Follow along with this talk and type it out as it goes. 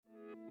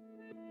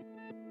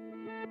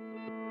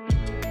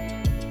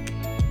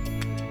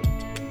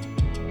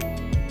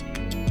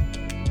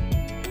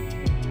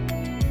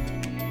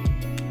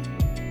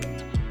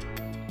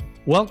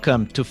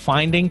Welcome to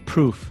Finding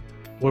Proof,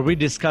 where we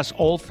discuss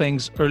all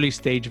things early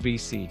stage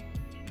VC.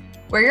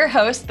 We're your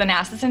hosts,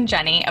 Thanasis and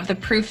Jenny of the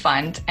Proof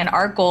Fund, and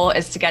our goal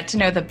is to get to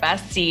know the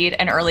best seed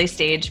and early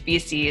stage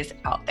VCs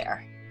out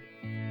there.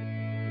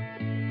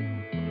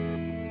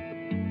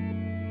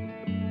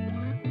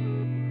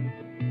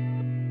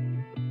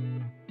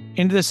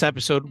 In this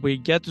episode, we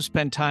get to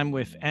spend time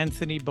with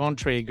Anthony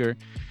Bontrager,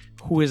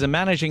 who is a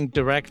managing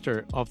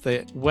director of the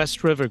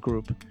WestRiver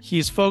Group. He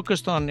is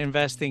focused on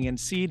investing in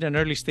seed and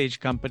early stage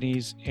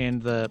companies in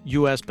the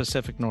U.S.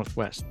 Pacific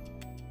Northwest.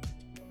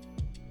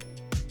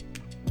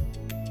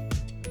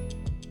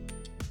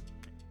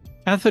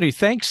 Anthony,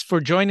 thanks for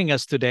joining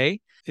us today.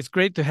 It's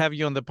great to have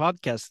you on the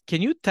podcast.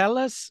 Can you tell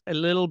us a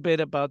little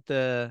bit about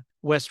the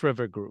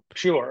WestRiver Group?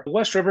 Sure.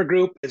 WestRiver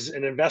Group is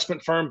an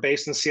investment firm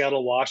based in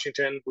Seattle,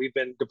 Washington. We've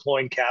been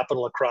deploying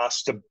capital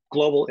across the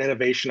global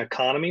innovation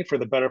economy for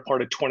the better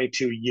part of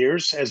 22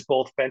 years as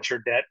both venture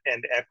debt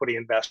and equity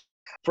investors.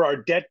 For our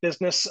debt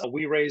business,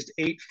 we raised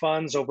 8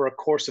 funds over a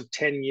course of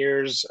 10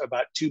 years,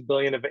 about $2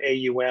 billion of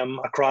AUM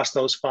across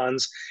those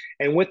funds.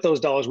 And with those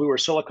dollars, we were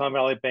Silicon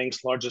Valley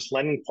Bank's largest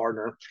lending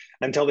partner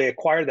until they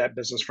acquired that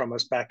business from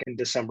us back in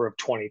December of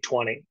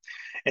 2020.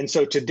 And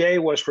so today,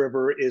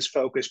 WestRiver is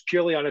focused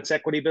purely on its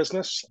equity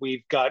business.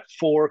 We've got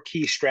 4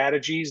 key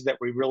strategies that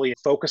we really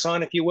focus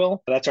on, if you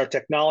will. That's our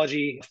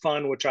technology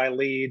fund, which I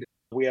lead.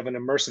 We have an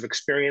immersive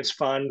experience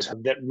fund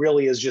that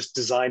really is just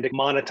designed to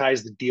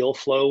monetize the deal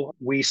flow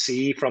we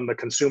see from the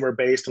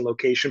consumer-based and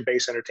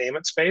location-based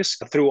entertainment space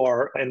through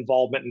our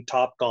involvement in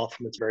Topgolf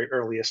from its very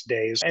earliest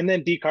days. And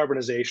then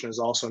decarbonization is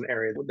also an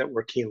area that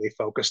we're keenly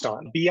focused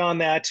on. Beyond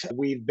that,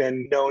 we've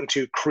been known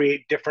to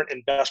create different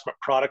investment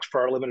products for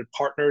our limited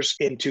partners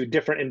into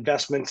different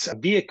investments,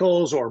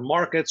 vehicles or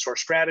markets or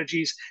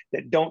strategies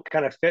that don't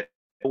kind of fit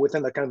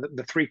within the kind of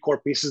the 3 core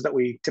pieces that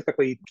we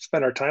typically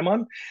spend our time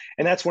on.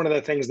 And that's one of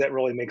the things that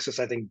really makes us,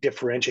 I think,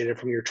 differentiated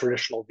from your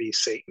traditional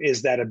VC,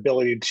 is that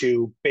ability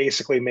to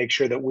basically make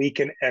sure that we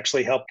can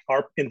actually help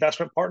our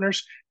investment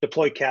partners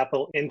deploy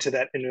capital into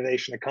that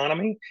innovation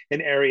economy in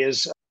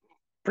areas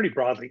pretty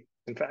broadly,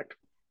 in fact.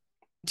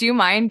 Do you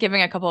mind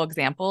giving a couple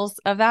examples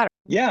of that?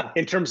 Yeah,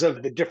 in terms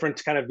of the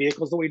different kind of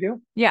vehicles that we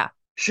do? Yeah.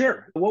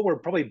 Sure. What we're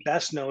probably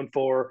best known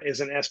for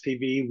is an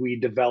SPV we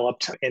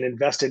developed and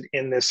invested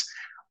in this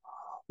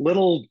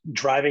little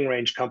driving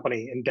range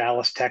company in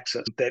Dallas,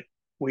 Texas, that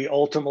we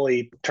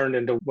ultimately turned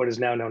into what is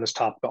now known as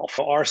Topgolf.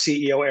 Our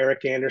CEO,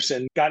 Eric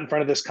Anderson, got in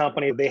front of this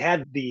company. They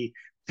had the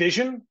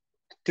vision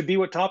to be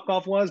what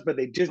Topgolf was, but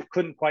they just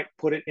couldn't quite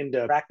put it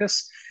into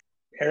practice.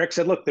 Eric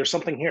said, look, there's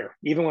something here.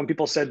 Even when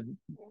people said,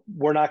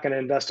 we're not going to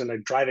invest in a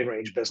driving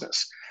range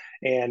business.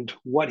 And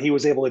what he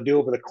was able to do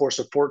over the course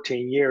of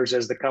 14 years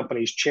as the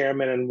company's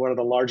chairman and one of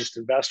the largest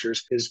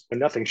investors is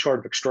nothing short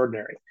of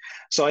extraordinary.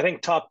 So I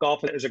think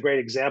Topgolf is a great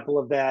example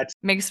of that.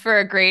 Makes for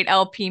a great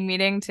LP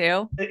meeting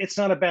too. It's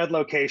not a bad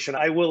location.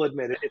 I will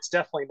admit it. It's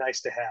definitely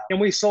nice to have.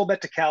 And we sold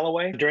that to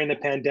Callaway during the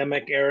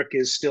pandemic. Eric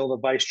is still the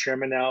vice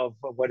chairman now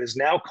of what is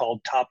now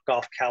called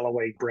Topgolf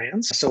Callaway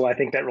Brands. So I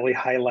think that really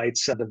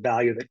highlights the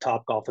value that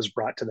Topgolf has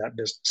brought to that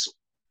business.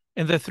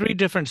 And the 3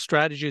 different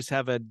strategies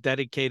have a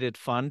dedicated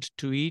fund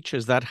to each.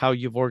 Is that how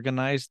you've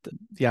organized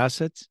the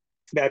assets?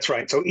 That's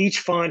right. So each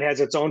fund has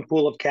its own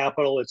pool of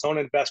capital, its own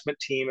investment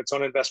team, its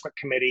own investment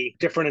committee,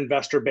 different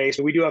investor base.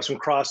 We do have some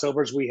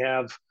crossovers. We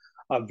have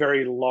a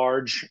very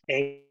large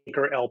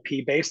anchor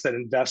LP base that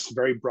invests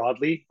very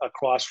broadly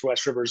across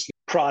WestRiver's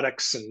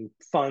products and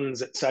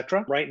funds, et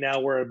cetera. Right now,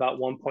 we're about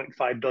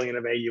 $1.5 billion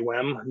of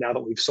AUM now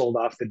that we've sold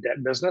off the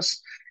debt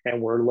business, and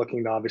we're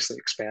looking to obviously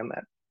expand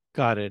that.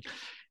 Got it.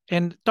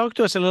 And talk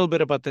to us a little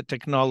bit about the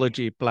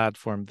technology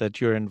platform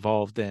that you're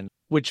involved in.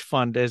 Which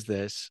fund is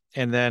this?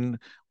 And then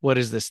what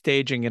is the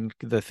staging and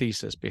the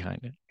thesis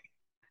behind it?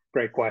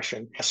 Great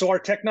question. So our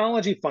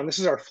technology fund, this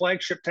is our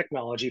flagship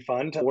technology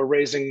fund. We're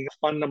raising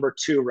fund number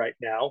 2 right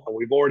now.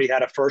 We've already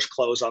had a first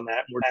close on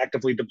that. And we're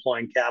actively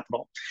deploying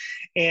capital.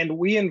 And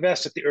we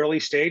invest at the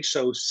early stage.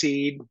 So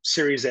seed,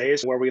 Series A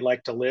is where we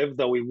like to live,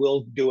 though we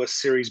will do a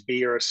Series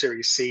B or a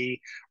Series C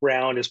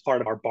round as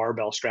part of our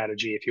barbell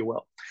strategy, if you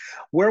will.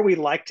 Where we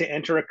like to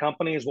enter a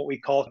company is what we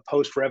call a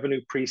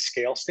post-revenue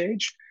pre-scale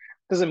stage.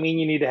 Doesn't mean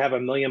you need to have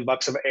 $1 million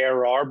of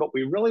ARR, but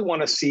we really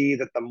want to see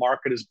that the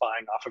market is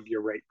buying off of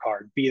your rate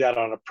card, be that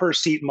on a per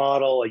seat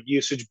model, a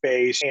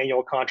usage-based,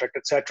 annual contract,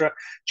 et cetera.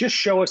 Just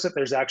show us that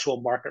there's actual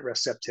market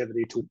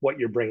receptivity to what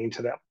you're bringing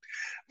to them.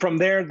 From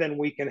there, then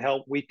we can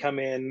help. We come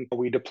in,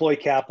 we deploy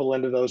capital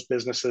into those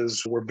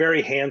businesses. We're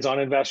very hands-on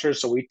investors,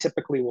 so we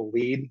typically will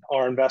lead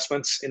our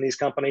investments in these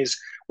companies.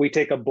 We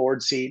take a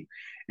board seat,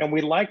 And we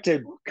like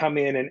to come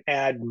in and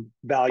add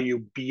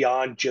value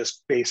beyond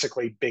just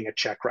basically being a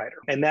check writer.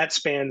 And that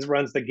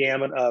runs the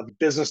gamut of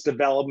business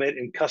development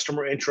and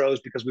customer intros,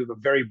 because we have a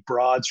very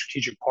broad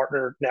strategic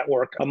partner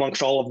network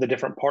amongst all of the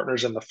different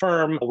partners in the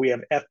firm. We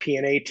have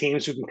FP&A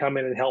teams who can come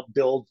in and help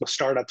build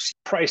startups,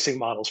 pricing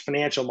models,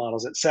 financial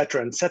models, et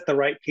cetera, and set the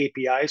right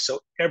KPIs so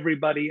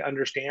everybody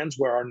understands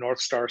where our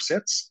North Star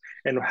sits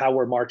and how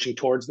we're marching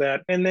towards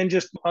that. And then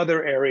just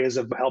other areas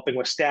of helping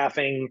with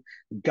staffing,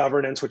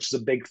 governance, which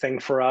is a big thing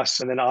for us.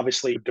 And then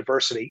obviously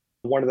diversity.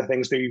 One of the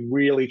things that we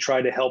really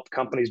try to help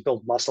companies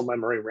build muscle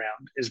memory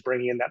around is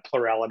bringing in that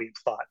plurality of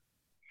thought.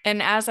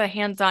 And as a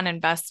hands-on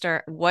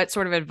investor, what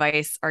sort of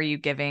advice are you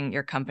giving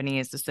your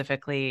company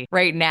specifically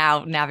right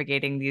now,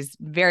 navigating these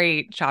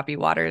very choppy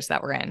waters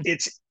that we're in?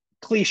 It's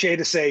cliche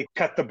to say,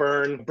 cut the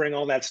burn, bring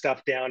all that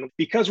stuff down.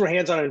 Because we're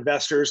hands-on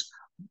investors,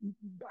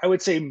 I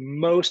would say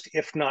most,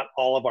 if not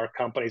all of our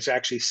companies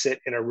actually sit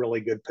in a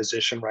really good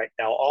position right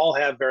now. All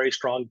have very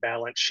strong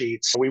balance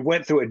sheets. We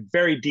went through a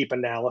very deep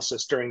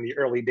analysis during the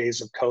early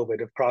days of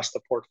COVID across the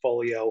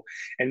portfolio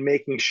and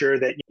making sure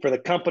that for the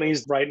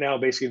companies right now,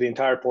 basically the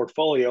entire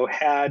portfolio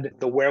had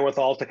the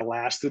wherewithal to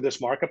last through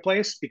this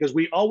marketplace, because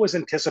we always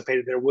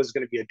anticipated there was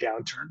going to be a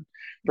downturn.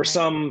 For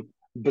some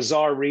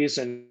bizarre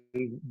reason,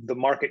 the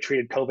market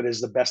treated COVID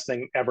as the best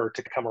thing ever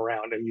to come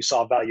around. And you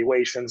saw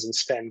valuations and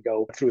spend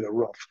go through the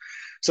roof.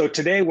 So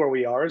today where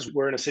we are is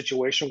we're in a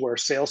situation where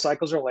sales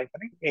cycles are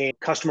lengthening and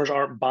customers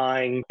aren't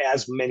buying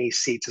as many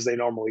seats as they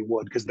normally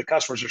would because the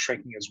customers are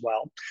shrinking as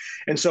well.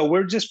 And so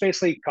we're just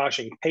basically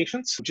cautioning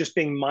patience, just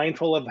being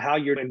mindful of how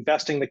you're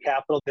investing the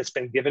capital that's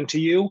been given to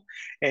you,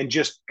 and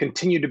just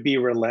continue to be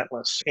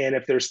relentless. And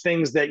if there's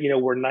things that,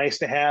 were nice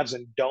to haves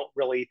and don't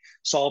really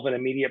solve an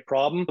immediate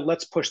problem,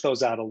 let's push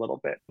those out a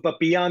little bit. But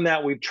beyond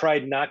that, we've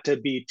tried not to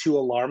be too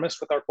alarmist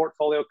with our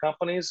portfolio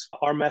companies.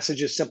 Our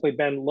message has simply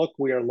been, look,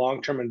 we are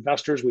long-term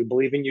investors. We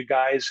believe in you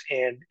guys.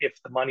 And if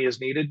the money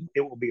is needed,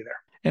 it will be there.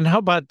 And how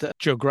about the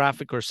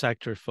geographic or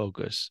sector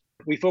focus?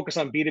 We focus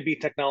on B2B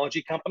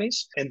technology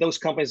companies, and those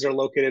companies are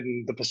located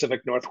in the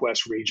Pacific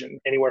Northwest region,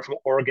 anywhere from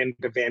Oregon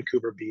to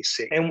Vancouver,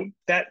 BC. And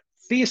that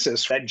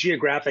thesis, that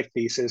geographic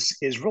thesis,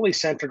 is really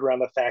centered around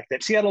the fact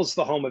that Seattle's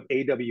the home of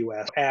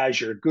AWS,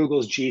 Azure,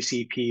 Google's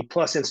GCP,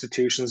 plus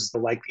institutions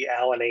like the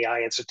Allen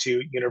AI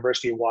Institute,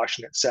 University of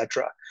Washington, et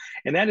cetera.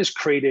 And that has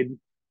created,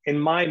 in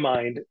my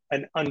mind,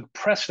 an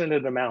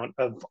unprecedented amount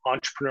of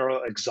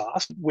entrepreneurial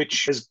exhaust,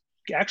 which has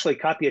actually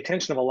caught the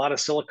attention of a lot of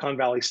Silicon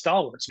Valley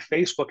stalwarts.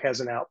 Facebook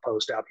has an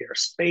outpost out here,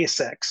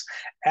 SpaceX,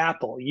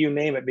 Apple, you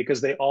name it,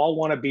 because they all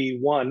want to be,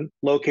 one,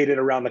 located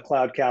around the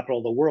cloud capital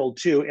of the world,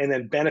 too, and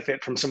then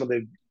benefit from some of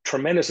the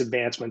tremendous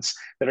advancements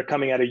that are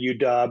coming out of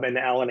UW and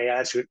Allen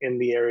AI in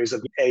the areas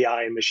of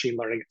AI and machine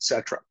learning, et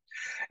cetera.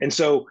 And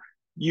so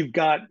you've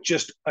got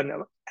just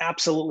an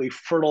absolutely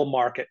fertile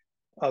market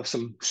of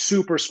some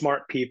super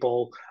smart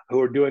people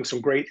who are doing some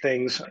great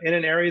things in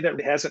an area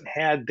that hasn't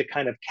had the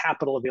kind of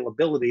capital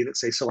availability that,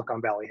 say,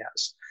 Silicon Valley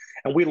has.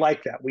 And we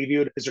like that. We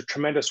view it as a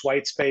tremendous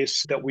white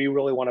space that we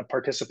really want to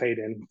participate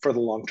in for the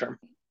long term.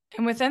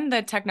 And within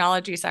the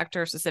technology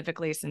sector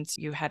specifically, since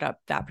you head up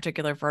that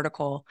particular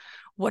vertical,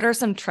 what are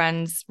some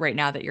trends right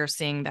now that you're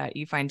seeing that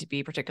you find to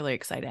be particularly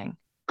exciting?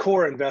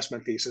 Core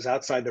investment thesis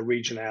outside the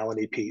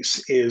regionality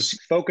piece is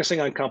focusing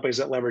on companies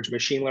that leverage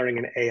machine learning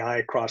and AI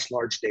across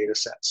large data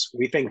sets.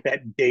 We think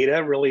that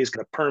data really is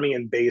the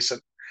Permian Basin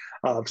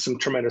of some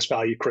tremendous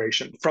value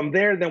creation. From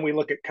there, then we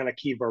look at kind of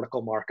key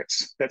vertical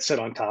markets that sit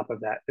on top of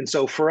that. And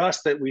so for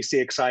us, that we see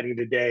exciting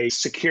today,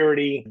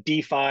 security,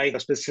 DeFi,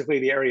 specifically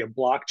the area of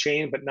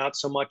blockchain, but not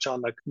so much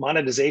on the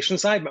monetization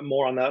side, but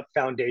more on the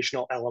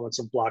foundational elements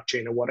of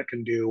blockchain and what it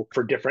can do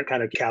for different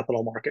kind of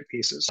capital market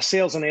pieces.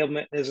 Sales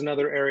enablement is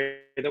another area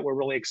that we're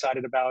really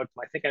excited about.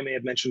 I think I may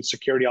have mentioned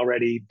security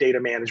already, data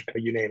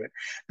management, you name it.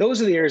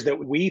 Those are the areas that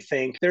we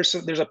think there's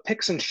a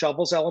picks and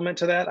shovels element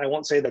to that. I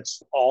won't say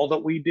that's all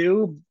that we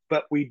do,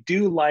 but we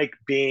do like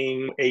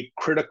being a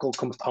critical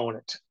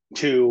component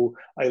to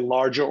a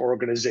larger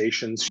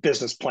organization's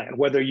business plan.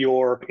 Whether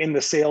you're in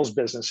the sales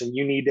business and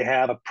you need to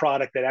have a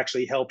product that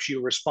actually helps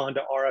you respond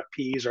to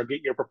RFPs or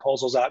get your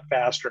proposals out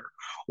faster,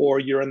 or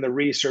you're in the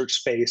research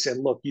space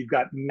and look, you've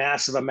got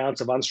massive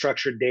amounts of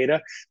unstructured data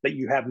that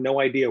you have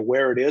no idea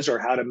where it is or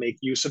how to make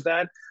use of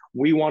that.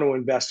 We want to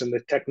invest in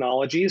the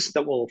technologies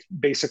that will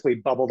basically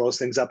bubble those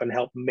things up and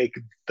help make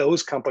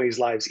those companies'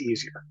 lives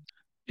easier.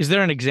 Is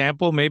there an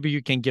example maybe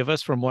you can give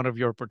us from one of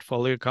your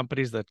portfolio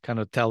companies that kind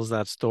of tells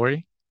that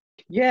story?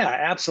 Yeah,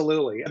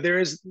 absolutely.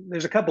 There's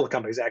a couple of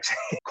companies, actually.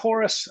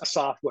 Chorus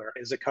Software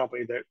is a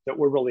company that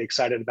we're really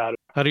excited about.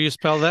 How do you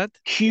spell that?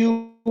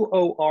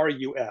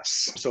 Qorus.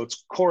 So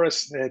it's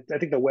Chorus. I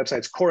think the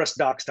website's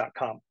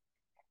chorusdocs.com.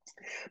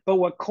 But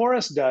what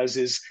Chorus does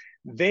is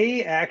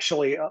they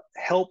actually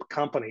help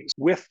companies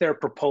with their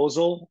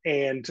proposal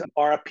and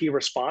RFP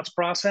response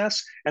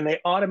process, and they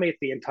automate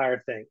the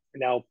entire thing.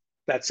 Now,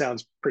 that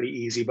sounds pretty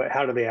easy, but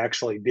how do they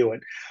actually do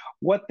it?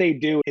 What they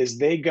do is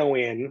they go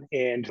in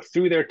and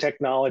through their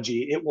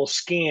technology, it will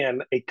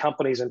scan a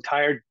company's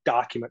entire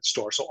document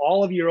store. So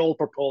all of your old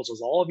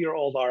proposals, all of your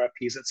old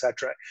RFPs, et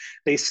cetera,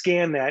 they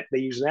scan that. They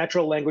use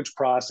natural language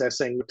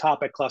processing,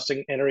 topic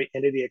clustering,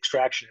 entity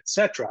extraction, et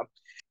cetera.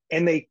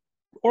 And they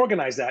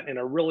organize that in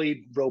a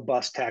really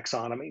robust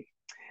taxonomy.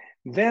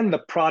 Then the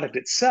product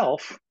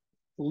itself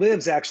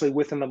lives actually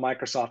within the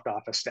Microsoft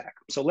Office stack.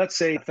 So let's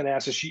say,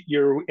 Thanasis,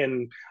 you're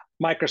in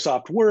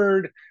Microsoft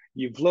Word,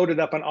 you've loaded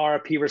up an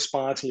RFP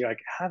response, and you're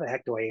like, how the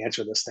heck do I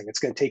answer this thing? It's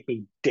going to take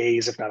me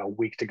days, if not a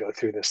week, to go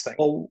through this thing.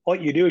 Well,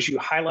 what you do is you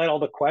highlight all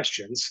the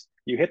questions,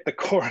 you hit the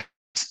chorus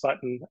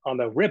button on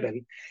the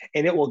ribbon,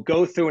 and it will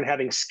go through, and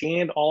having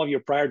scanned all of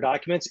your prior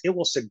documents, it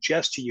will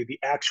suggest to you the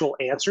actual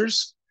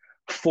answers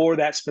for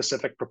that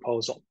specific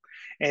proposal.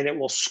 And it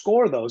will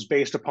score those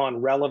based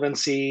upon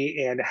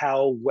relevancy and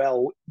how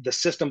well the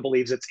system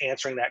believes it's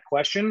answering that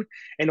question.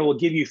 And it will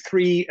give you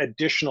 3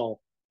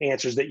 additional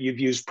answers that you've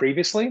used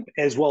previously,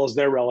 as well as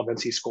their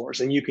relevancy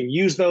scores. And you can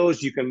use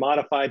those, you can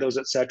modify those,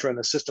 et cetera, and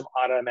the system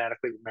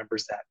automatically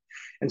remembers that.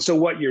 And so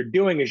what you're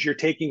doing is you're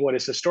taking what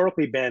has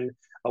historically been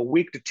a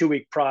week to 2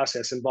 week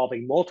process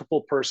involving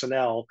multiple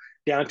personnel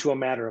down to a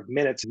matter of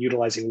minutes and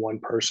utilizing one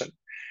person.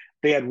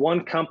 They had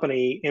one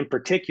company in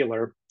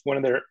particular, one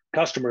of their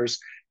customers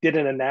did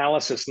an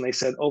analysis, and they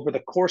said over the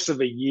course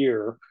of a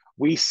year,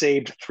 we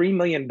saved $3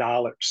 million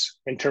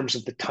in terms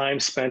of the time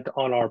spent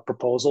on our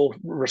proposal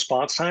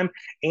response time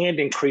and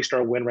increased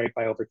our win rate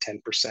by over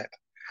 10%.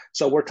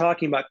 So we're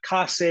talking about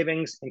cost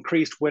savings,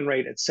 increased win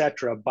rate, et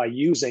cetera, by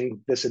using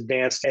this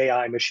advanced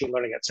AI, machine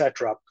learning, et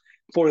cetera,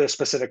 for this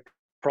specific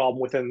problem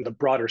within the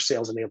broader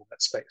sales enablement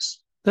space.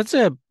 That's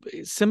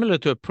similar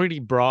to a pretty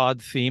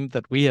broad theme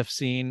that we have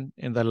seen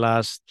in the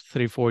last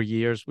 3-4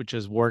 years, which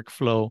is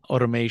workflow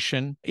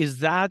automation. Is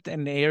that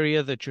an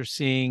area that you're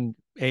seeing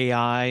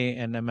AI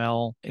and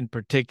ML in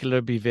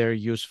particular be very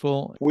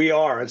useful? We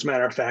are. As a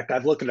matter of fact,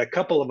 I've looked at a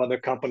couple of other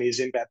companies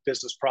in that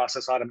business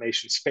process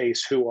automation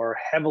space who are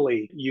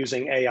heavily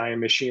using AI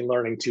and machine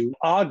learning to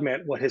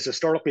augment what has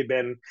historically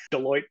been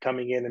Deloitte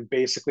coming in and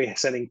basically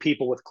sending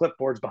people with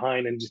clipboards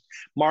behind and just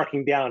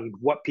marking down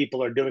what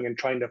people are doing and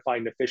trying to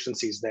find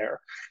efficiencies there.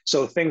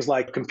 So things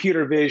like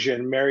computer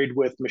vision married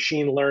with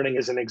machine learning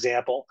as an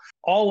example.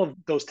 All of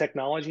those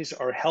technologies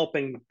are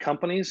helping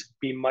companies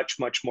be much,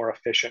 much more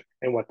efficient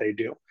in what they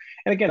do.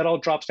 And again, it all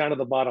drops down to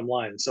the bottom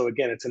line. So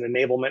again, it's an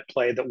enablement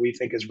play that we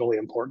think is really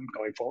important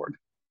going forward.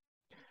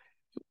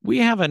 We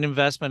have an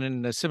investment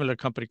in a similar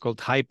company called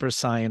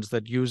Hyperscience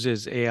that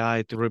uses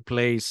AI to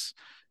replace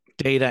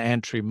data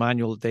entry,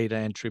 manual data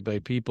entry by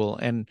people.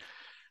 And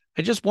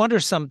I just wonder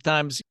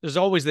sometimes, there's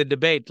always the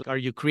debate, are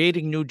you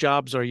creating new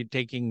jobs or are you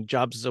taking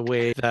jobs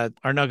away that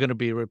are not going to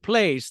be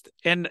replaced?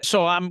 And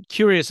so I'm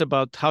curious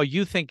about how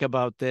you think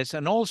about this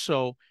and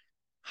also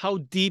how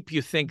deep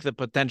you think the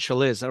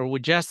potential is. Are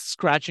we just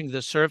scratching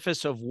the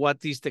surface of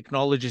what these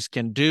technologies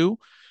can do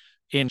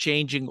in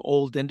changing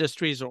old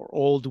industries or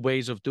old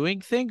ways of doing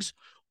things?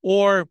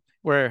 Or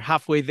we're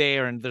halfway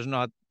there and there's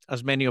not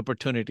as many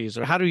opportunities?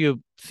 Or how do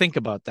you think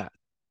about that?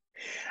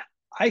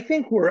 I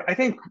think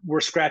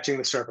we're scratching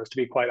the surface, to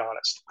be quite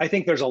honest. I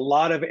think there's a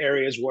lot of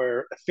areas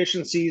where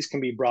efficiencies can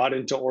be brought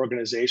into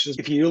organizations.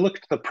 If you look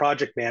at the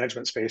project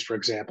management space, for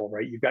example,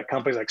 right, you've got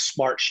companies like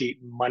Smartsheet,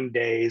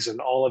 Mondays,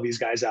 and all of these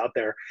guys out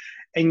there.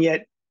 And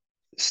yet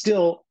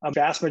still a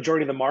vast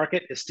majority of the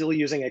market is still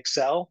using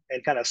Excel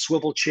and kind of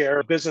swivel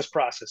chair business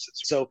processes.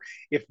 So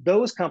if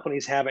those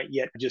companies haven't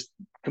yet just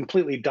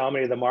completely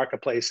dominated the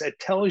marketplace, it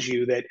tells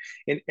you that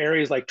in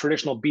areas like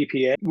traditional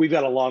BPA, we've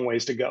got a long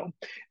ways to go.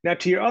 Now,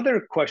 to your other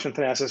question,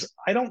 Thanasis,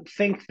 I don't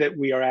think that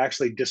we are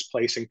actually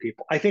displacing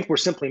people. I think we're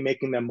simply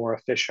making them more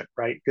efficient,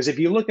 right? Because if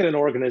you look at an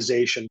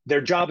organization,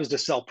 their job is to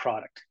sell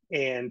product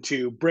and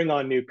to bring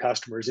on new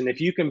customers. And if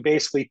you can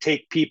basically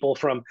take people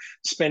from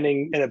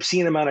spending an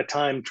obscene amount of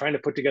time trying to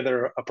put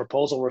together a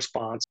proposal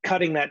response,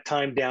 cutting that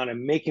time down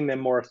and making them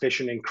more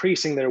efficient,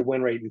 increasing their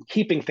win rate and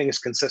keeping things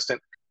consistent,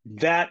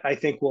 that I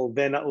think will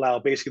then allow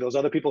basically those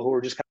other people who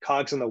are just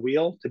cogs in the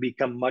wheel to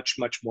become much,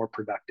 much more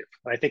productive.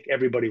 And I think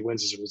everybody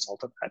wins as a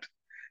result of that.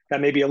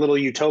 That may be a little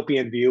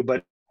utopian view,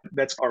 but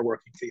that's our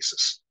working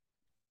thesis.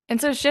 And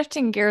so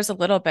shifting gears a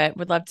little bit,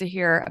 would love to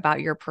hear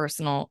about your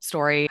personal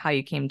story, how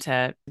you came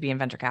to be in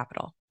venture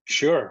capital.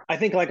 Sure. I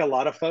think like a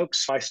lot of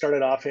folks, I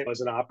started off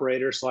as an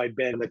operator. So I'd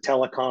been in the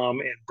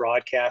telecom and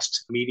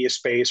broadcast media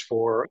space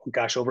for,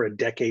 over a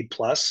decade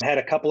plus. I had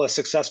a couple of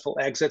successful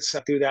exits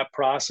through that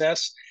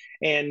process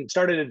and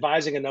started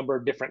advising a number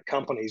of different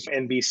companies,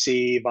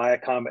 NBC,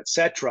 Viacom, et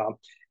cetera.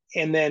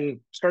 And then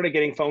started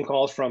getting phone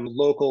calls from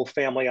local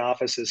family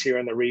offices here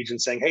in the region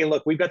saying, hey,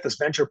 look, we've got this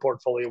venture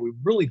portfolio. We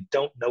really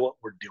don't know what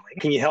we're doing.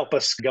 Can you help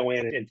us go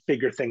in and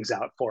figure things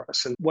out for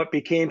us? And what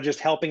became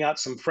just helping out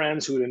some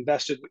friends who had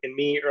invested in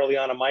me early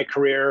on in my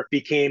career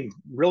became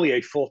really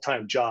a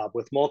full-time job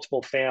with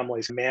multiple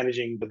families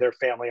managing their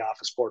family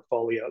office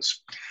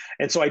portfolios.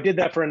 And so I did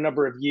that for a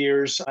number of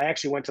years. I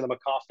actually went to the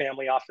McCaw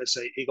family office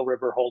at Eagle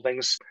River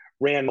Holdings,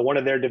 ran one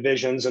of their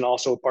divisions and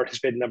also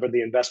participated in a number of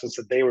the investments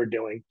that they were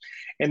doing,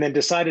 and then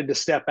decided to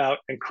step out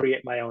and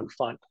create my own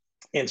fund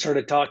and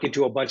started talking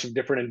to a bunch of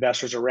different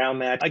investors around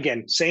that.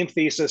 Again, same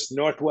thesis,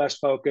 Northwest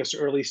focus,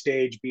 early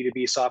stage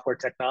B2B software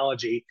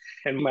technology.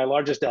 And my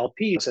largest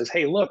LP says,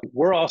 hey, look,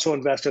 we're also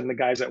invested in the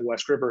guys at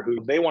WestRiver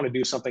who they want to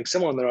do something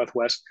similar in the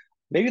Northwest.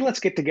 Maybe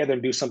let's get together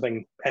and do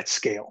something at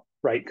scale,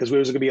 right? Because it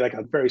was going to be like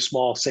a very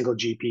small single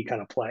GP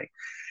kind of play.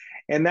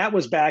 And that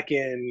was back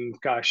in,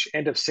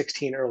 end of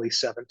 16, early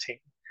 17.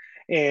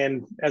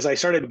 And as I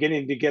started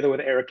getting together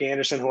with Eric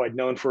Anderson, who I'd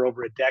known for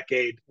over a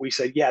decade, we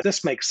said, yeah,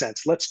 this makes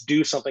sense. Let's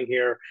do something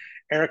here.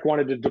 Eric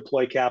wanted to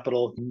deploy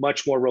capital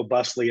much more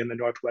robustly in the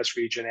Northwest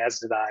region, as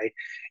did I.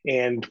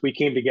 And we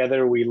came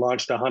together, we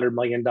launched a $100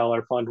 million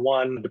Fund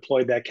One,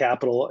 deployed that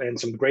capital in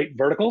some great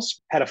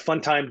verticals, had a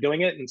fun time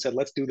doing it and said,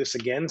 let's do this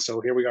again.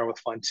 So here we are with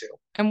Fund Two.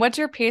 And what's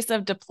your pace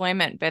of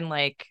deployment been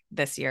like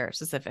this year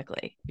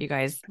specifically? You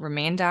guys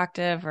remained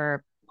active or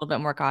a little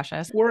bit more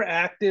cautious? We're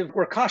active.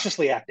 We're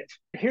cautiously active.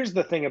 Here's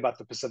the thing about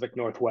the Pacific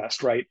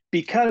Northwest, right?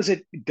 Because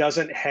it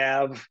doesn't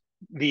have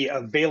the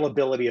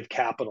availability of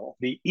capital,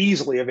 the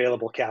easily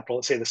available capital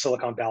that, say, the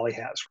Silicon Valley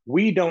has,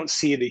 we don't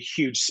see the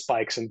huge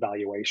spikes in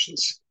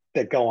valuations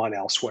that go on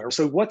elsewhere.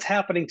 So what's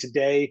happening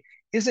today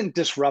isn't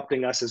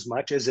disrupting us as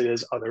much as it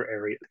is other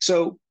areas.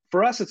 So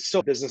for us, it's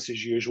still business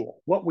as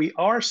usual. What we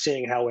are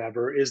seeing,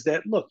 however, is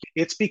that, look,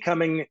 it's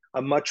becoming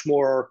a much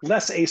more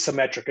less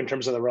asymmetric in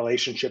terms of the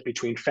relationship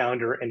between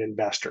founder and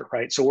investor,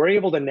 right? So we're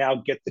able to now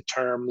get the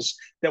terms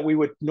that we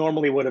would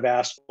have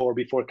asked for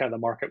before kind of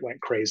the market went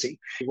crazy.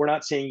 We're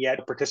not seeing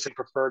yet participant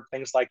preferred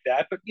things like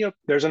that, but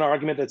there's an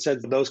argument that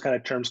says those kind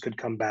of terms could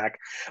come back.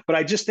 But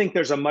I just think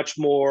there's a much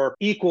more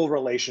equal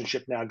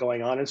relationship now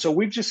going on. And so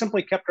we've just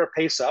simply kept our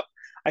pace up.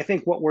 I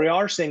think what we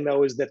are seeing,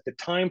 though, is that the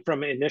time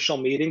from initial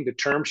meeting to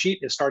term sheet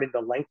is starting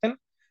to lengthen,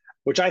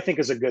 which I think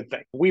is a good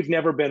thing. We've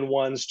never been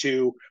ones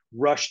to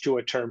rush to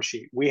a term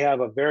sheet. We have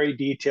a very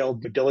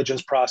detailed due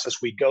diligence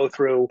process we go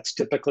through. It's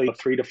typically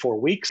 3 to 4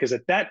 weeks, because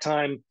at that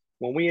time,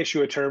 when we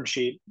issue a term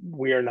sheet,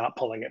 we are not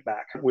pulling it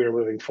back. We are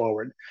moving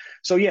forward.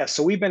 So yes,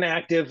 so we've been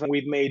active.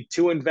 We've made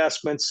 2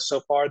 investments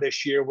so far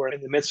this year. We're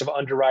in the midst of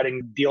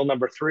underwriting deal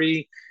number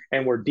 3,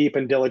 and we're deep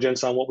in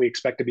diligence on what we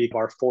expect to be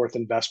our 4th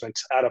investment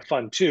out of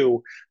Fund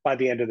 2 by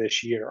the end of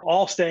this year.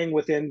 All staying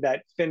within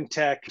that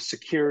fintech,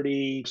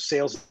 security,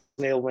 sales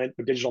enablement,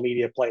 digital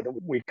media play that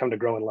we've come to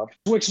grow and love,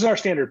 which is our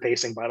standard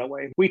pacing, by the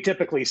way. We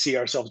typically see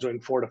ourselves doing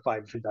 4 to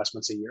 5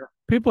 investments a year.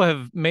 People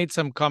have made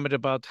some comment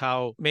about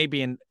how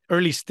maybe in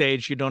early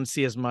stage, you don't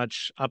see as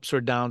much ups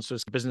or downs. So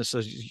it's business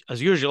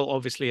as usual.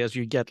 Obviously, as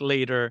you get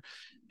later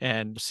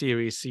and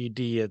Series C,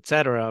 D, et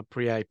cetera,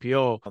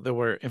 pre-IPO, there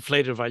were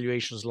inflated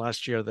valuations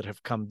last year that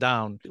have come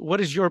down.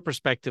 What is your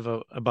perspective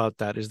about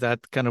that? Is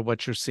that kind of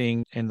what you're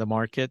seeing in the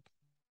market?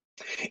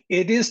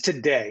 It is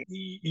today.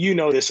 You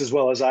know this as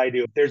well as I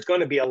do. There's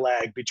going to be a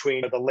lag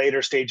between the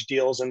later stage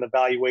deals and the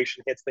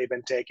valuation hits they've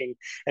been taking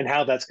and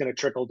how that's going to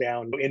trickle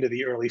down into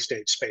the early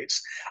stage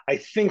space. I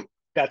think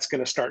that's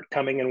going to start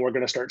coming, and we're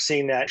going to start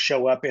seeing that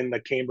show up in the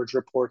Cambridge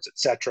reports, et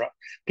cetera.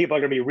 People are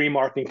going to be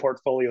remarketing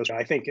portfolios,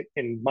 I think,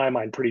 in my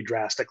mind, pretty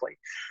drastically.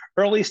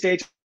 Early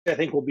stage, I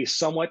think, will be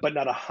somewhat, but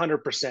not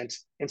 100%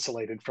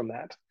 insulated from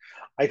that.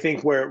 I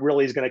think where it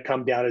really is going to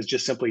come down is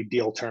just simply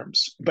deal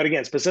terms. But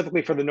again,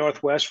 specifically for the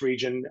Northwest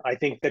region, I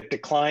think that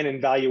decline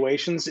in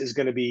valuations is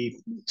going to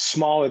be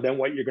smaller than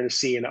what you're going to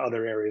see in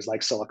other areas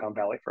like Silicon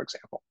Valley, for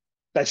example.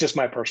 That's just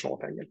my personal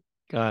opinion.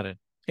 Got it.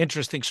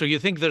 Interesting. So you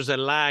think there's a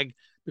lag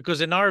because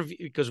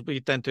because we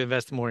tend to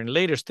invest more in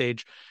later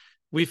stage,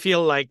 we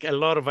feel like a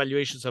lot of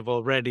valuations have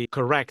already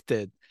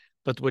corrected.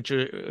 But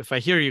if I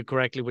hear you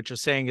correctly, what you're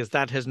saying is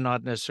that has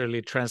not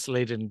necessarily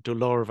translated into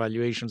lower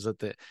valuations at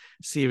the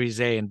Series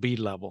A and B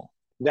level.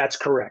 That's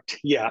correct.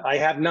 Yeah, I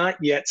have not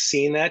yet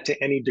seen that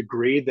to any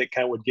degree that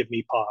kind of would give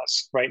me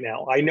pause right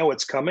now. I know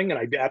it's coming, and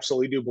I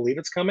absolutely do believe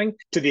it's coming.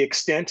 To the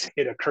extent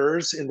it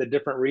occurs in the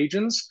different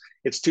regions,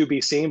 it's to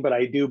be seen, but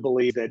I do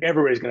believe that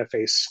everybody's going to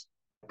face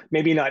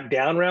maybe not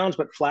down rounds,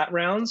 but flat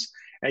rounds.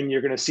 And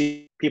you're going to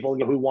see people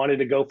who wanted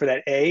to go for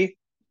that A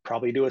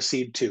probably do a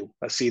seed 2,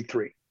 a seed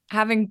 3.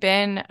 Having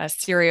been a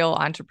serial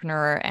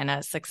entrepreneur and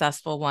a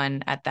successful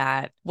one at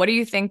that, what do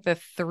you think the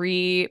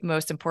 3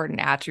 most important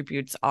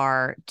attributes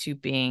are to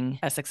being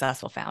a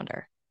successful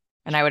founder?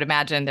 And I would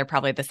imagine they're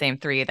probably the same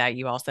 3 that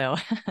you also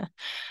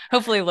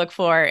hopefully look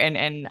for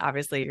in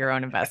obviously your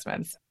own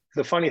investments.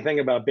 The funny thing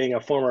about being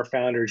a former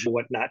founder is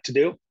what not to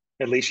do.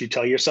 At least you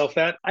tell yourself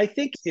that. I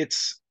think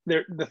it's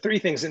the 3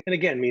 things. And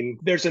again, I mean,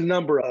 there's a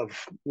number of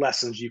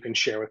lessons you can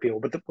share with people.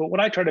 But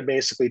what I try to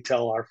basically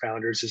tell our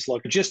founders is,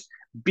 look, just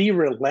be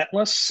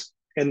relentless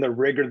in the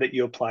rigor that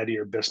you apply to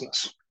your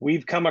business.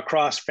 We've come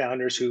across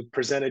founders who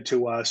presented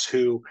to us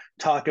who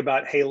talk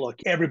about, hey, look,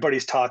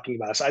 everybody's talking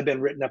about us. I've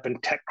been written up in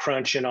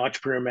TechCrunch and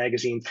Entrepreneur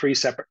Magazine 3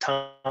 separate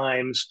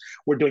times.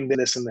 We're doing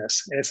this and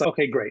this. And it's like,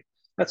 okay, great.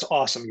 That's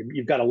awesome.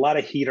 You've got a lot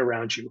of heat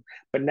around you.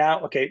 But now,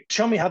 okay,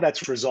 show me how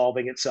that's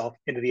resolving itself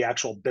into the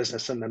actual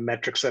business and the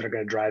metrics that are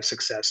going to drive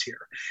success here.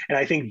 And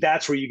I think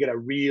that's where you get a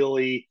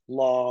really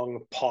long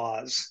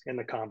pause in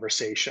the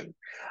conversation.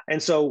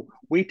 And so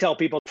we tell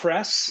people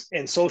press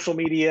and social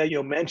media,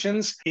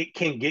 mentions, it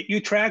can get you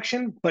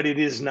traction, but it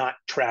is not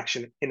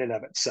traction in and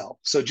of itself.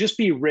 So just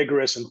be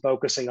rigorous and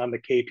focusing on the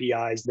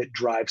KPIs that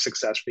drive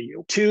success for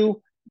you.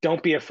 Two,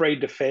 don't be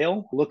afraid to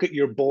fail. Look at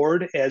your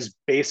board as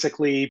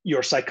basically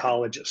your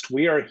psychologist.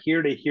 We are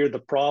here to hear the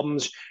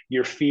problems,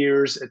 your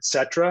fears,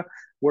 etc.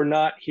 We're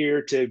not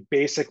here to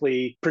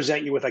basically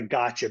present you with a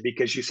gotcha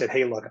because you said,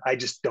 hey, look, I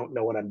just don't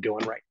know what I'm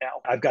doing right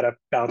now. I've got to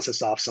bounce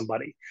this off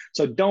somebody.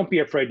 So don't be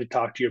afraid to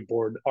talk to your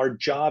board. Our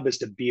job is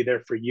to be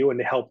there for you and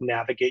to help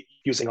navigate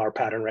using our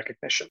pattern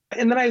recognition.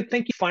 And then I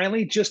think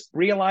finally just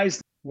realize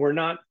we're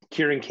not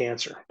curing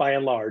cancer by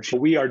and large.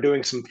 We are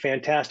doing some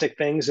fantastic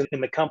things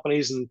in the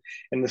companies and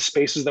in the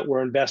spaces that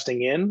we're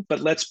investing in. But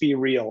let's be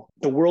real.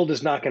 The world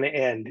is not going to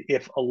end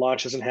if a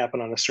launch doesn't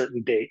happen on a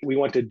certain date. We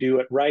want to do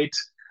it right.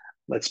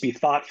 Let's be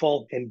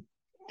thoughtful and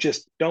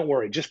just don't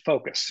worry, just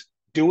focus.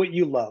 Do what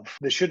you love.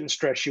 This shouldn't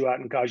stress you out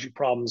and cause you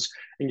problems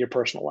in your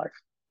personal life.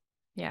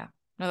 Yeah,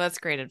 no, that's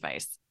great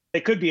advice.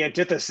 It could be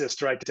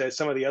antithesis, right? To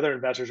some of the other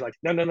investors like,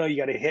 no, you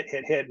got to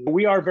hit.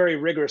 We are very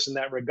rigorous in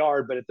that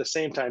regard, but at the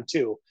same time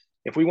too,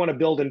 if we want to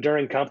build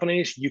enduring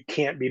companies, you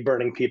can't be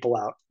burning people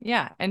out.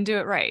 Yeah, and do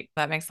it right.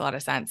 That makes a lot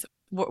of sense.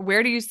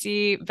 Where do you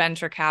see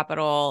venture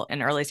capital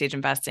and early stage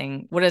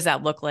investing? What does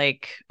that look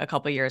like a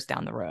couple of years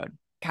down the road?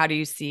 How do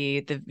you see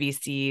the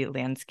VC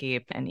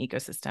landscape and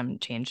ecosystem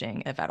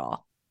changing, if at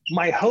all?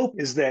 My hope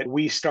is that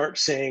we start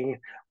seeing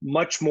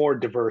much more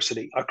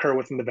diversity occur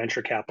within the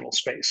venture capital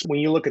space. When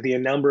you look at the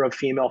number of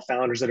female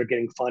founders that are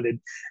getting funded,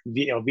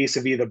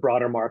 vis-a-vis the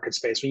broader market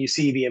space, when you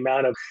see the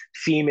amount of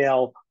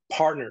female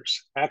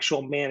partners,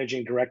 actual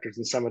managing directors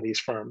in some of these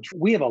firms,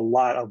 we have a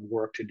lot of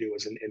work to do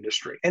as an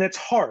industry. And it's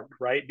hard,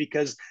 right?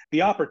 Because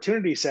the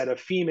opportunity set of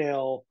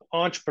female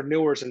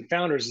entrepreneurs and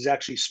founders is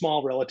actually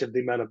small relative to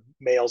the amount of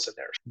males in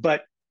there.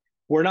 But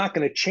we're not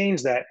going to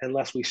change that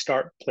unless we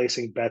start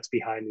placing bets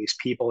behind these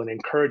people and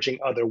encouraging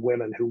other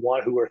women who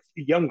are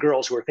young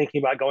girls who are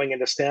thinking about going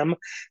into STEM,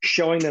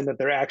 showing them that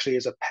there actually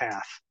is a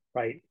path,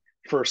 right,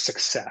 for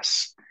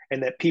success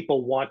and that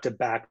people want to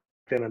back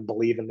them and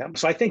believe in them.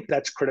 So I think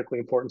that's critically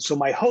important. So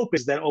my hope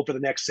is that over the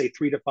next, say,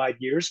 3 to 5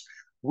 years,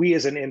 we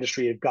as an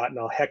industry have gotten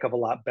a heck of a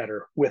lot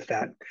better with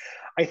that.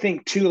 I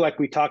think too, like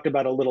we talked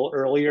about a little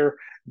earlier,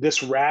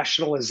 this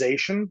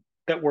rationalization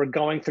that we're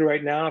going through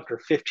right now after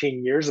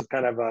 15 years of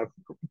kind of a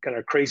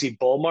crazy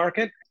bull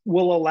market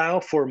will allow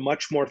for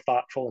much more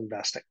thoughtful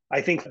investing.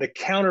 I think the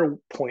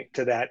counterpoint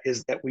to that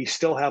is that we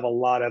still have a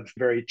lot of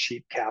very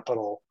cheap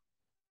capital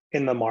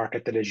in the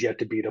market that is yet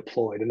to be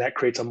deployed, and that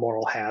creates a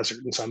moral hazard.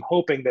 And so I'm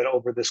hoping that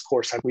over this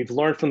course, we've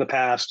learned from the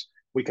past,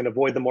 we can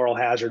avoid the moral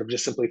hazard of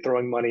just simply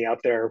throwing money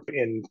out there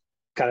in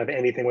kind of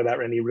anything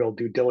without any real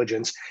due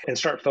diligence and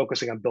start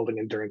focusing on building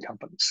enduring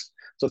companies.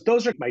 So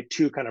those are my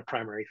two kind of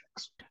primary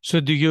things. So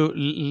do you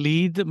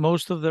lead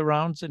most of the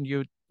rounds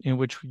in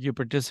which you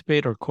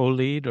participate, or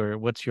co-lead, or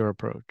what's your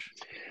approach?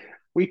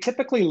 We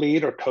typically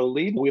lead or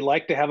co-lead. We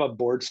like to have a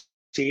board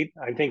seat.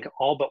 I think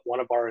all but one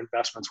of our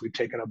investments we've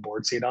taken a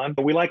board seat on,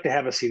 but we like to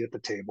have a seat at the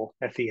table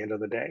at the end of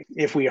the day.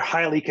 If we are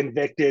highly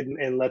convicted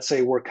and let's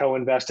say we're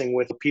co-investing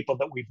with people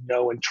that we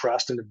know and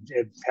trust and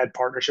have had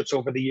partnerships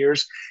over the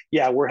years,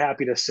 yeah, we're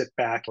happy to sit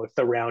back if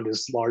the round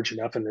is large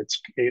enough and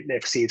it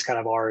exceeds kind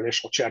of our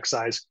initial check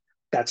size.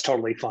 That's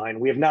totally fine.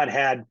 We have not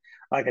had,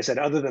 like I said,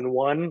 other than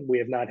one, we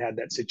have not had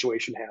that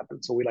situation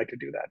happen. So we like to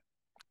do that.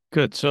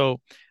 Good.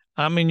 So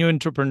I'm a new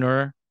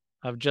entrepreneur.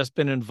 I've just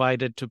been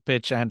invited to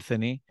pitch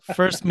Anthony.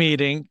 First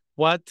meeting,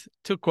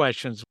 two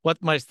questions. What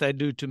must I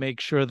do to make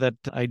sure that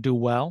I do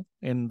well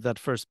in that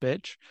first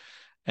pitch?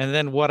 And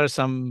then what are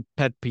some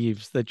pet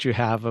peeves that you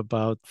have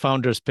about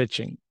founders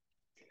pitching?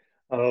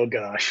 Oh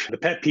gosh, the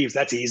pet peeves,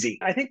 that's easy.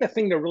 I think the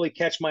thing to really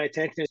catch my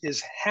attention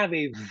is have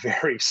a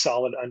very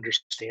solid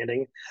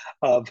understanding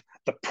of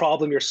the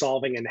problem you're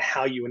solving and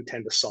how you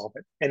intend to solve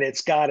it. And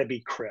it's got to be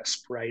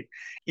crisp, right?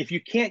 If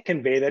you can't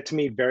convey that to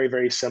me very,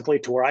 very simply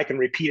to where I can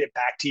repeat it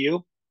back to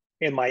you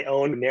in my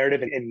own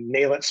narrative and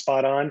nail it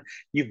spot on,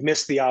 you've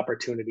missed the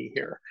opportunity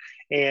here.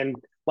 And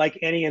like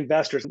any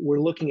investors, we're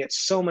looking at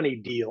so many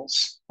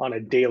deals on a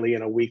daily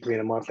and a weekly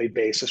and a monthly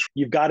basis.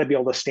 You've got to be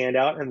able to stand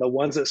out. And the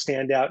ones that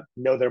stand out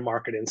know their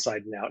market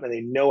inside and out, and they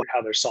know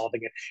how they're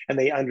solving it. And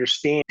they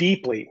understand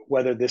deeply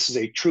whether this is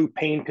a true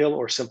pain pill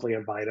or simply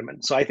a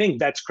vitamin. So I think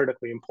that's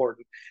critically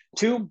important.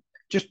 Two,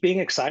 just being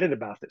excited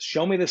about this.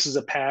 Show me this is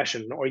a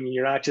passion, or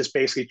you're not just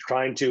basically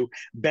trying to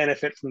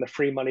benefit from the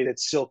free money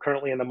that's still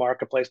currently in the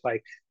marketplace by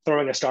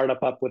throwing a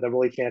startup up with a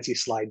really fancy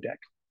slide deck.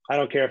 I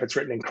don't care if it's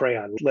written in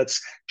crayon.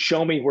 Let's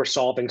show me we're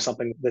solving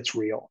something that's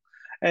real.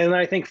 And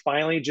I think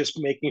finally, just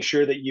making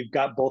sure that you've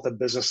got both a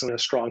business and a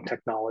strong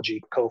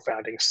technology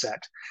co-founding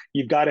set.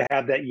 You've got to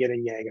have that yin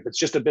and yang. If it's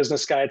just a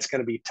business guy, it's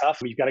going to be tough.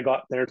 You've got to go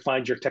out there and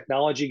find your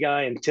technology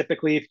guy. And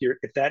typically,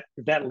 if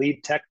that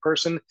lead tech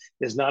person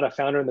is not a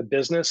founder in the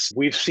business,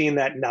 we've seen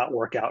that not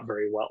work out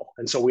very well.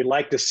 And so we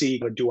like to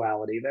see a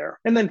duality there.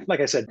 And then,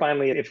 like I said,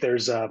 finally, if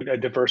there's a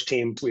diverse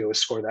team, we always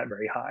score that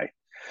very high.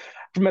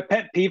 From a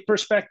pet peeve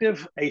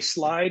perspective, a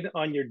slide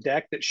on your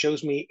deck that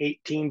shows me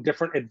 18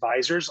 different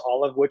advisors,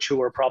 all of which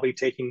who are probably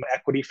taking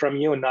equity from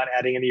you and not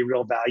adding any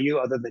real value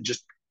other than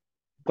just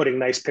putting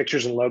nice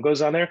pictures and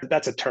logos on there,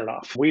 that's a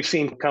turnoff. We've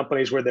seen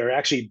companies where they're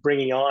actually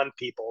bringing on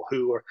people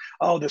who are,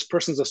 oh, this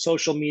person's a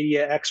social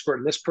media expert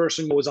and this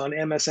person was on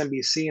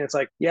MSNBC. And it's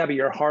like, yeah, but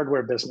you're a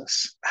hardware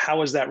business.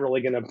 How is that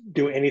really going to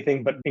do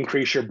anything but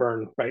increase your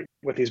burn, right,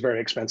 with these very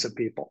expensive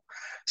people?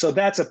 So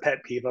that's a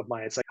pet peeve of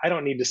mine. It's like, I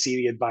don't need to see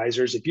the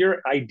advisors. If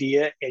your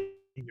idea and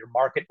your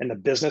market and the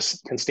business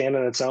can stand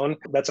on its own,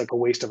 that's like a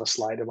waste of a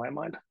slide in my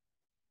mind.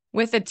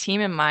 With a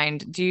team in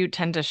mind, do you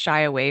tend to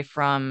shy away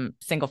from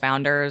single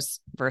founders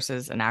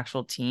versus an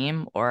actual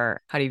team,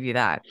 or how do you view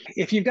that?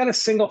 If you've got a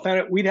single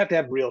founder, we'd have to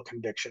have real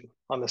conviction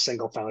on the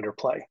single founder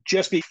play.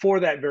 Just before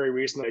that very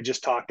reason that I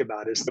just talked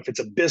about is if it's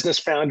a business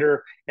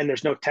founder and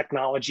there's no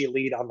technology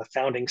lead on the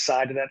founding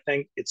side of that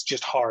thing, it's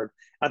just hard.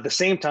 At the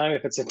same time,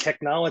 if it's a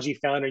technology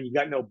founder and you've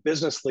got no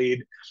business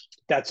lead,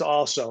 that's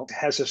also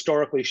has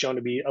historically shown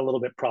to be a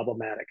little bit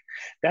problematic.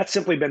 That's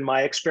simply been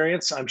my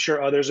experience. I'm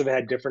sure others have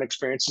had different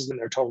experiences and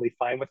they're totally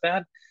fine with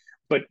that.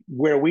 But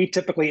where we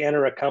typically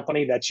enter a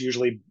company, that's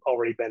usually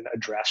already been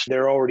addressed.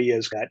 There already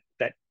is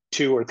that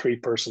 2 or 3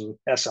 person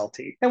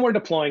SLT. And we're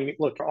deploying,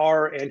 look,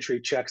 our entry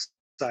checks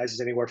size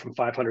is anywhere from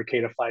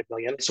 500K to 5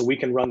 million. So we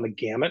can run the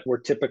gamut. We're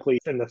typically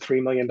in the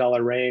 $3 million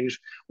range.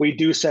 We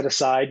do set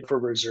aside for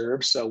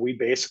reserves. So we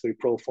basically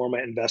pro forma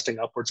investing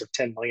upwards of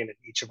 10 million in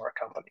each of our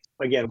companies.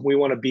 Again, we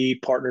want to be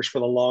partners for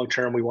the long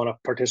term. We want to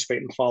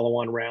participate in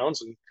follow-on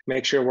rounds and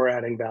make sure we're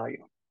adding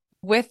value.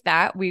 With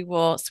that, we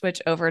will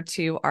switch over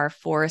to our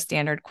 4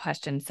 standard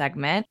question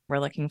segment. We're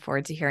looking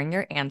forward to hearing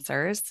your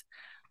answers.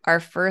 Our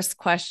first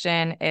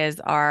question is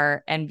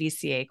our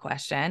NVCA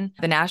question.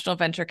 The National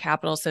Venture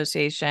Capital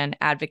Association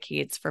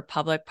advocates for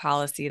public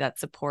policy that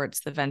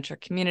supports the venture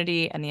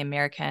community and the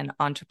American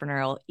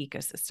entrepreneurial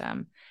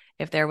ecosystem.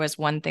 If there was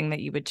one thing that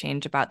you would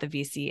change about the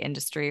VC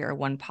industry or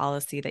one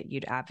policy that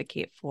you'd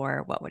advocate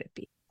for, what would it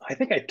be? I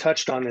think I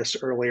touched on this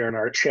earlier in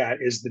our chat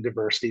is the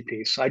diversity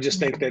piece. I just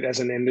think that as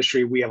an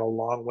industry, we have a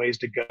long ways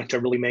to go to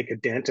really make a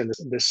dent in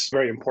this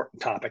very important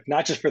topic,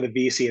 not just for the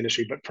VC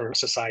industry, but for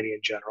society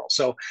in general.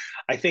 So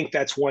I think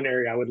that's one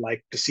area I would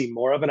like to see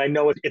more of. And I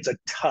know it's a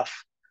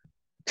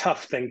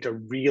tough thing to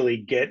really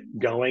get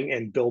going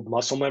and build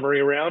muscle memory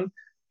around.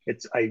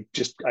 I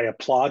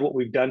applaud what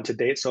we've done to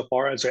date so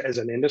far as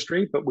an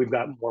industry, but we've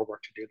got more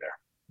work to do there.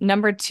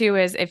 Number 2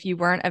 is if you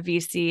weren't a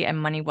VC and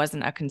money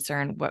wasn't a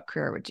concern, what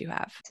career would you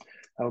have?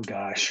 Oh,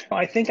 gosh.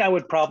 I think I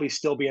would probably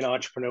still be an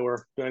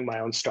entrepreneur doing my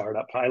own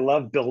startup. I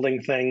love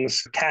building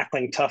things,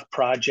 tackling tough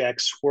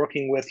projects,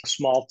 working with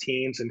small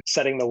teams and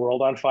setting the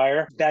world on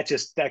fire. That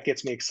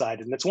gets me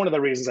excited. And it's one of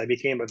the reasons I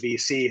became a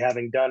VC,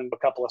 having done a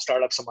couple of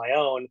startups of my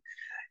own.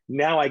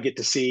 Now I get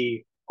to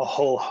see a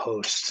whole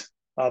host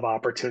of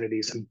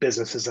opportunities and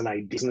businesses and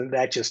ideas. And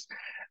that just,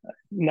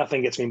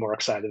 nothing gets me more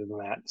excited than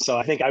that. So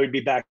I think I would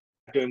be back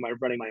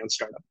running my own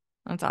startup.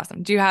 That's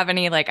awesome. Do you have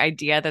any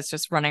idea that's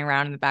just running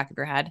around in the back of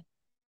your head?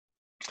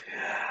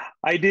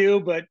 I do,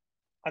 but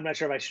I'm not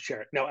sure if I should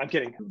share it. No, I'm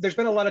kidding. There's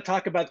been a lot of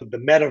talk about the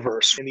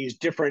metaverse and these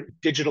different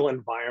digital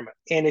environments.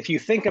 And if you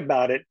think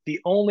about it, the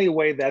only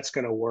way that's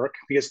going to work,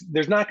 because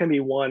there's not going to be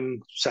one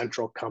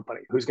central company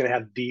who's going to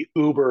have the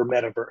Uber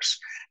metaverse.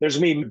 There's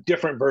going to be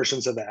different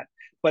versions of that.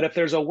 But if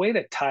there's a way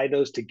to tie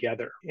those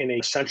together in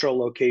a central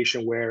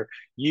location where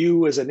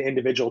you as an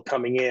individual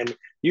coming in,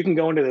 you can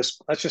go into this,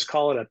 let's just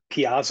call it a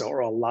piazza or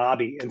a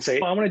lobby and say,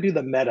 I want to do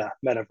the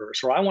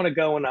metaverse, or I want to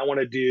go and I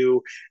want to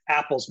do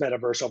Apple's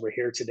metaverse over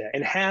here today,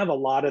 and have a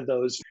lot of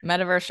those.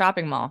 Metaverse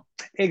shopping mall.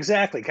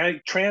 Exactly. Can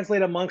I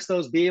translate amongst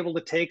those, be able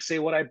to take, say,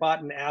 what I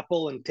bought in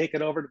Apple and take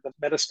it over to the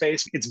meta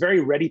space? It's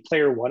very Ready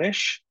Player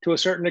One-ish to a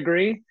certain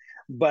degree.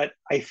 But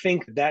I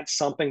think that's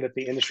something that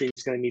the industry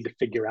is going to need to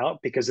figure out,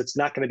 because it's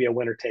not going to be a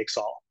winner takes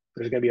all.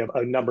 There's going to be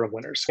a number of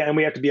winners. And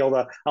we have to be able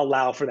to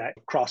allow for that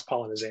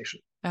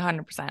cross-pollination.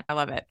 100%. I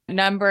love it.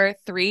 Number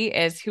 3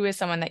 is who is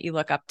someone that you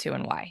look up to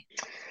and why?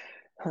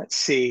 Let's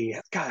see.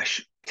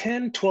 Gosh,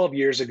 10, 12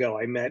 years ago,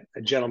 I met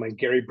a gentleman,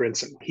 Gary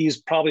Brinson. He's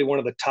probably one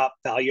of the top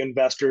value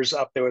investors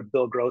up there with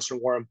Bill Gross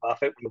and Warren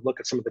Buffett. When you look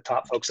at some of the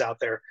top folks out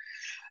there,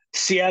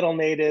 Seattle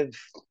native,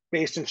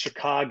 based in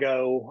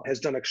Chicago,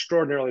 has done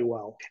extraordinarily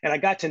well. And I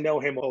got to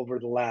know him over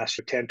the last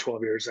 10,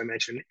 12 years, I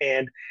mentioned.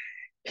 And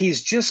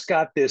He's just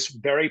got this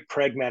very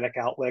pragmatic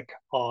outlook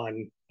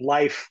on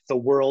life, the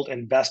world,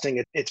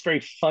 investing. It's very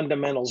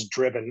fundamentals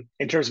driven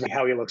in terms of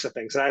how he looks at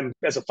things. And I'm,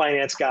 as a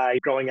finance guy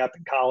growing up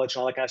in college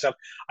and all that kind of stuff,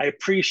 I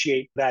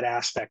appreciate that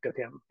aspect of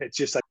him. It's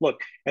just like, look,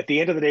 at the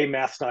end of the day,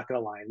 math's not going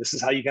to lie. This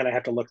is how you're going to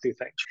have to look through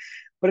things.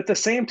 But at the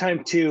same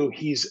time, too,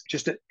 he's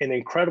just an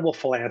incredible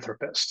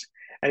philanthropist.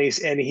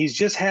 And he's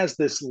just has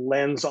this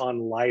lens on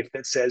life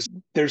that says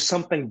there's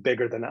something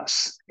bigger than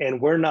us. And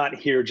we're not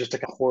here just to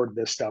hoard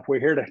this stuff. We're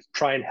here to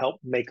try and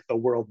help make the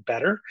world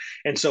better.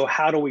 And so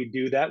how do we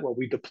do that? Well,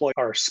 we deploy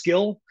our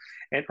skill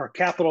and our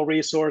capital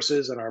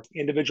resources and our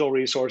individual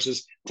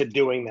resources to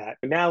doing that.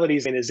 And now that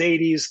he's in his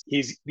 80s,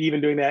 he's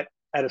even doing that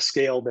at a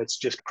scale that's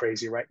just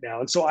crazy right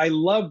now. And so I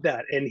love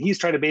that. And he's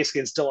trying to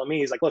basically instill in me,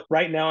 he's like, look,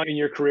 right now in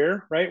your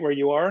career, right where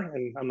you are,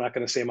 and I'm not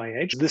going to say my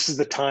age, this is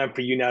the time for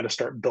you now to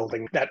start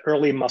building that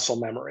early muscle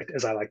memory,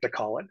 as I like to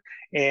call it.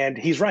 And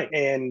he's right.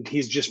 And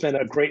he's just been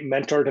a great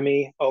mentor to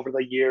me over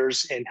the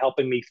years in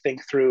helping me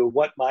think through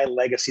what my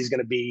legacy is going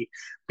to be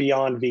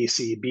beyond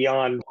VC,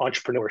 beyond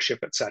entrepreneurship,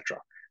 et cetera.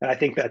 And I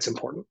think that's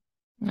important.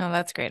 No,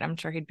 that's great. I'm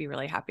sure he'd be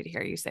really happy to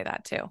hear you say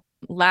that too.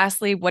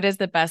 Lastly, what is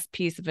the best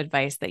piece of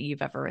advice that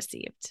you've ever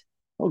received?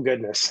 Oh,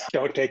 goodness.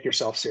 Don't take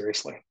yourself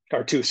seriously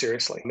or too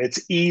seriously.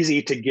 It's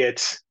easy to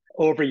get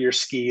over your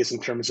skis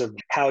in terms of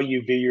how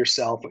you view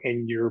yourself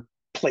and your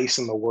place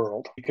in the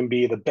world. You can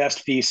be the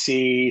best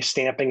VC,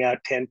 stamping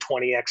out 10,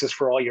 20 X's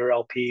for all your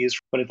LPs.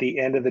 But at the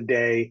end of the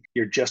day,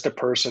 you're just a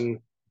person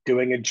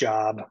doing a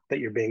job that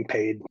you're being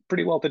paid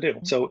pretty well to do.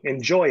 So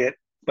enjoy it,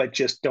 but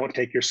just don't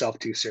take yourself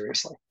too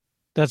seriously.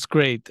 That's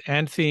great.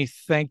 Anthony,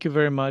 thank you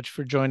very much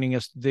for joining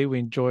us today. We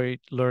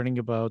enjoyed learning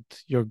about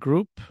your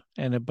group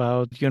and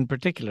about you in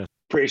particular.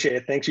 Appreciate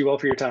it. Thanks you all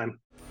for your time.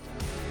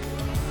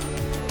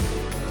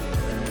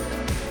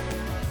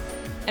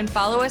 And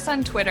follow us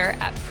on Twitter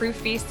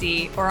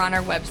 @ProofVC or on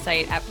our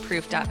website at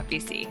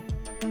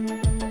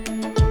proof.vc.